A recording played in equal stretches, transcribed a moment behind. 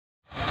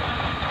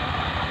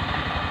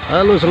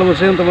Halo, selamat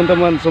siang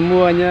teman-teman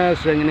semuanya.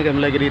 Siang ini kami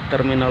lagi di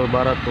Terminal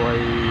Barat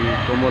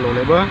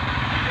LEWOLEBA.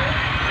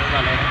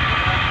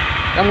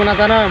 Kamu nak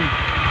tanam?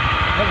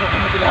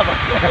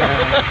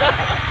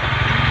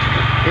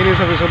 Ini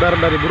saudara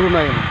dari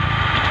Brunei,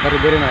 dari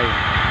Brunei.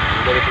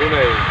 Dari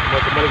Brunei, mau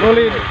kembali ke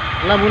Boleh,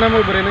 Brunei. lambuna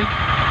mau Brunei.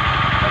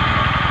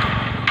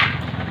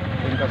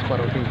 Lintas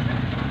Paroti.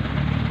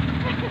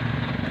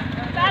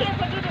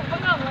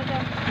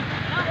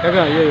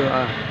 Kagak,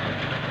 iya.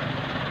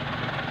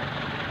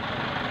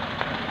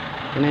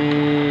 Ini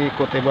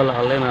Kota Bala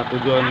Alena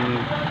tujuan.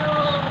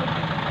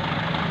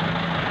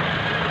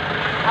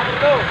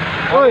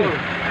 Oi.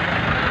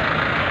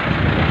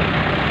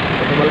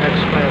 Kota Bala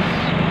Express.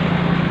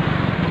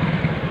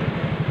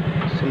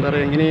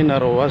 Sementara yang ini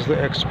Narowas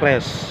the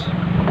Express.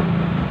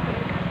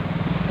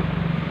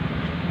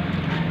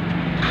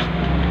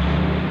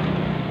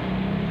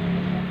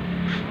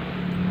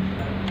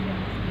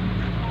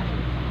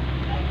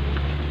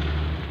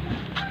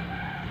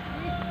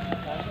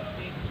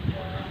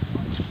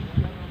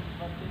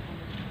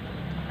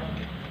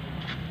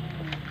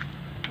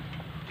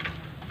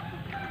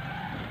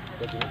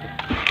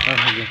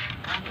 Iya.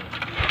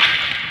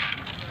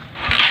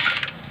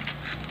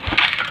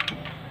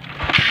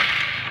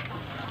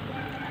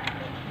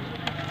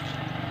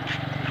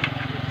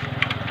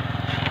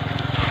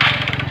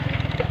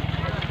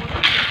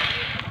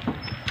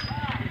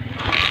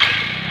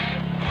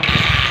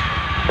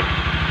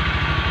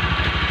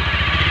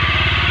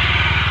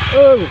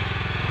 Oh.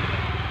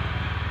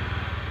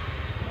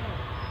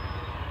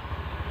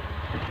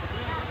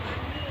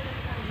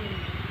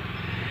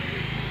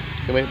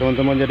 Baik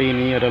teman-teman, jadi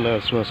ini adalah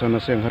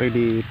suasana siang hari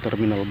di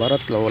Terminal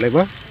Barat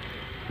LEWOLEBA.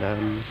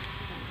 Dan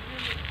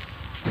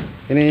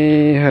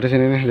ini hari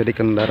Senin, jadi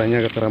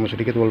kendaraanya agak ramai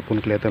sedikit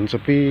walaupun kelihatan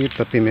sepi,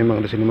 tapi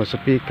memang di sini masih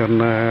sepi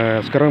karena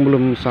sekarang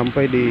belum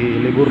sampai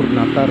di libur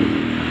Nataru.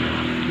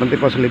 Nanti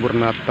pas libur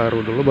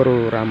Nataru dulu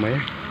baru ramai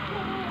ya.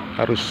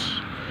 Harus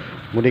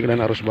mudik dan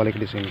harus balik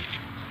di sini.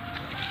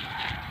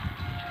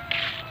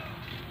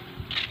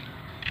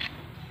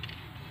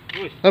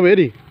 Apa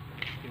Edi?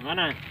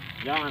 Gimana?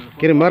 Jangan.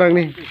 Kirim barang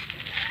nih.